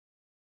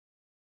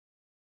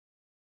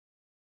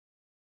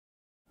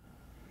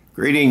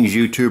Greetings,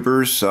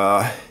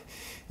 YouTubers.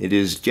 It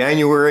is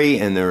January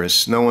and there is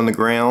snow on the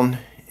ground,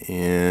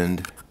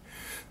 and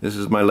this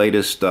is my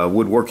latest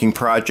woodworking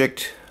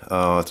project.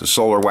 It's a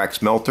solar wax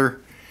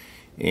melter,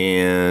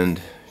 and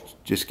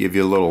just give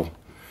you a little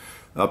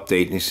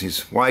update. And he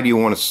says, why do you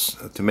want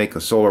to make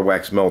a solar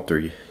wax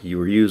melter? You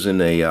were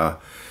using a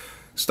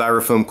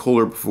styrofoam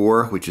cooler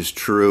before, which is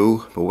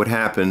true, but what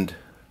happened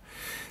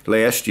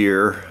last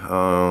year,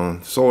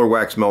 solar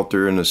wax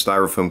melter and the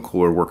styrofoam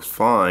cooler works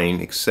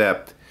fine,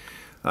 except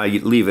I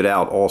leave it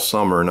out all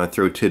summer and I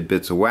throw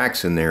tidbits of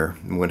wax in there.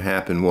 And what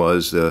happened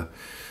was the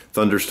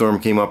thunderstorm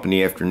came up in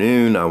the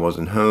afternoon, I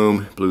wasn't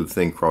home, blew the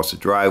thing across the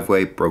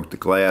driveway, broke the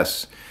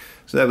glass.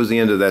 So that was the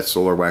end of that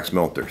solar wax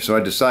melter. So I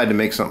decided to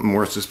make something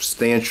more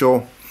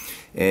substantial,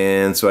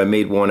 and so I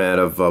made one out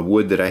of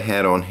wood that I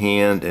had on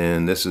hand,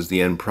 and this is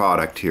the end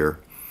product here.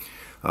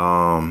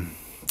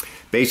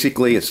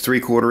 Basically it's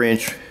 3/4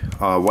 inch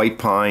white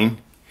pine,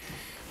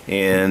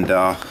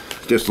 and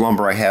just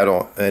lumber I had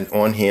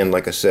on hand,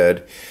 like I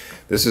said.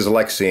 This is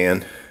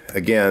Lexan.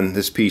 Again,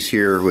 this piece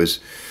here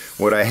was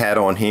what I had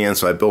on hand,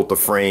 so I built the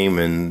frame,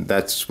 and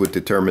that's what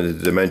determined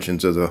the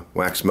dimensions of the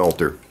wax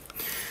melter.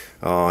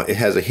 It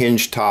has a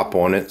hinged top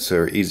on it,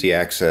 so easy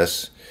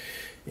access,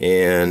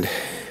 and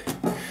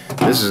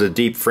this is a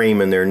deep frame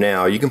in there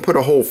now. You can put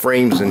a whole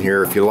frames in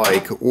here if you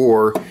like,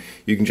 or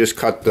you can just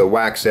cut the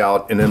wax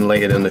out and then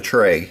lay it in the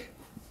tray.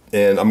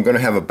 And I'm going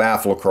to have a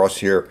baffle across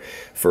here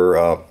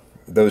for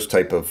those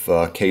type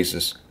of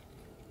cases.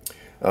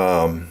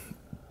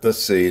 Let's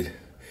see.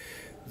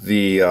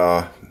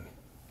 The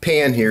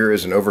pan here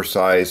is an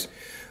oversized,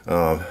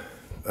 I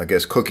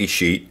guess, cookie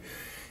sheet,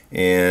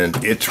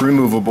 and it's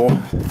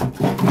removable.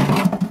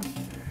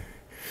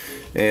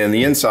 And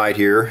the inside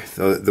here,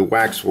 the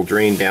wax will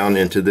drain down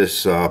into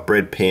this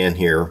bread pan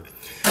here.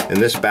 And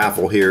this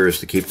baffle here is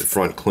to keep the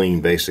front clean,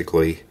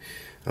 basically,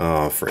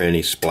 for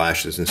any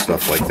splashes and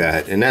stuff like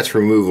that. And that's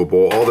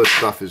removable. All this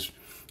stuff has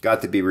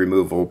got to be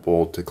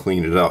removable to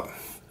clean it up.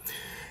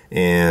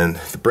 And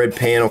the bread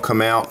pan will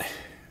come out.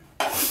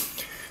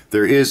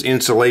 There is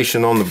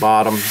insulation on the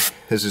bottom.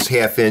 This is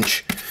 1/2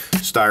 inch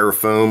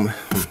styrofoam,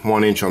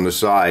 1 inch on the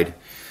side.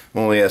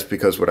 Only that's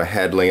because what I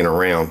had laying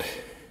around.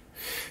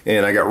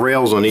 And I got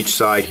rails on each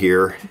side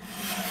here.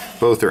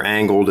 Both are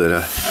angled at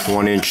a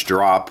 1 inch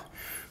drop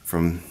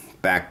from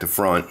back to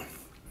front.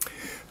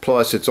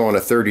 Plus it's on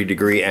a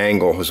 30-degree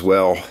angle as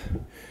well,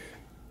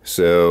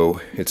 so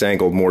it's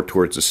angled more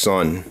towards the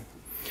sun.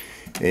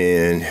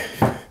 And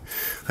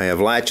I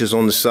have latches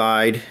on the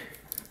side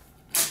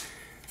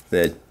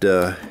that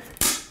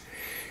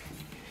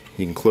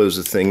you can close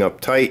the thing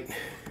up tight,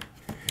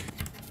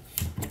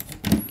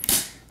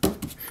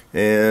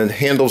 and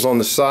handles on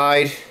the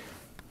side.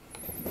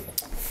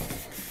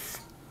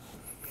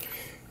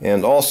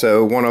 And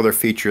also, one other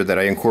feature that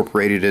I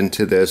incorporated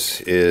into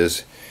this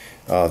is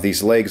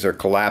these legs are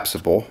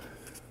collapsible.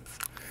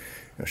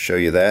 I'll show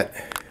you that.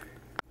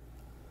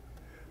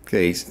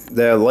 Okay,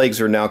 the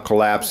legs are now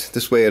collapsed.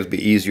 This way it'll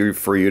be easier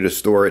for you to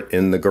store it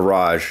in the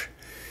garage.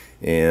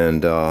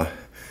 And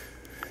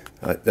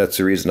that's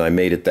the reason I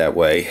made it that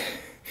way.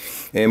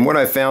 And what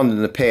I found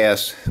in the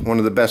past, one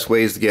of the best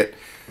ways to get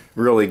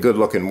really good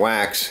looking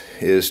wax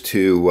is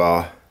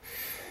to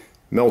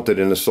melt it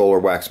in a solar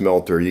wax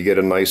melter. You get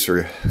a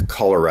nicer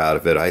color out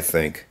of it, I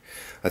think.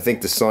 I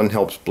think the sun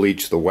helps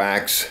bleach the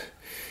wax,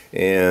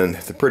 and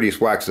the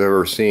prettiest wax I've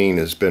ever seen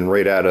has been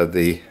right out of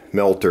the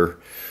melter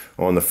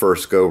on the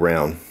first go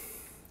round.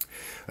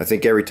 I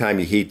think every time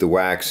you heat the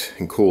wax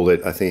and cool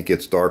it, I think it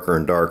gets darker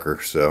and darker.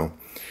 So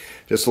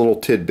just a little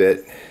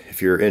tidbit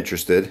if you're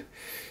interested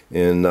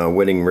in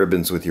winning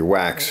ribbons with your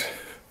wax.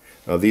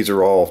 These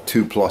are all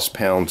 2+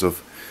 pounds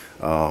of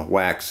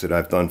wax that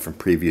I've done from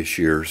previous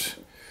years.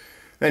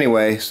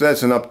 Anyway, so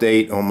that's an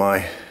update on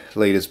my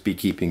latest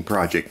beekeeping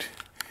project.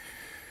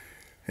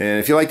 And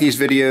if you like these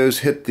videos,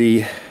 hit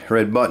the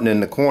red button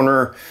in the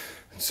corner,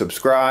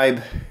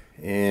 subscribe,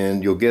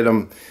 and you'll get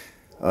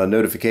a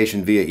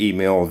notification via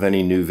email of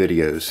any new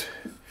videos.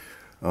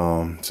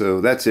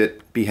 So that's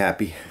it. Be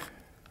happy.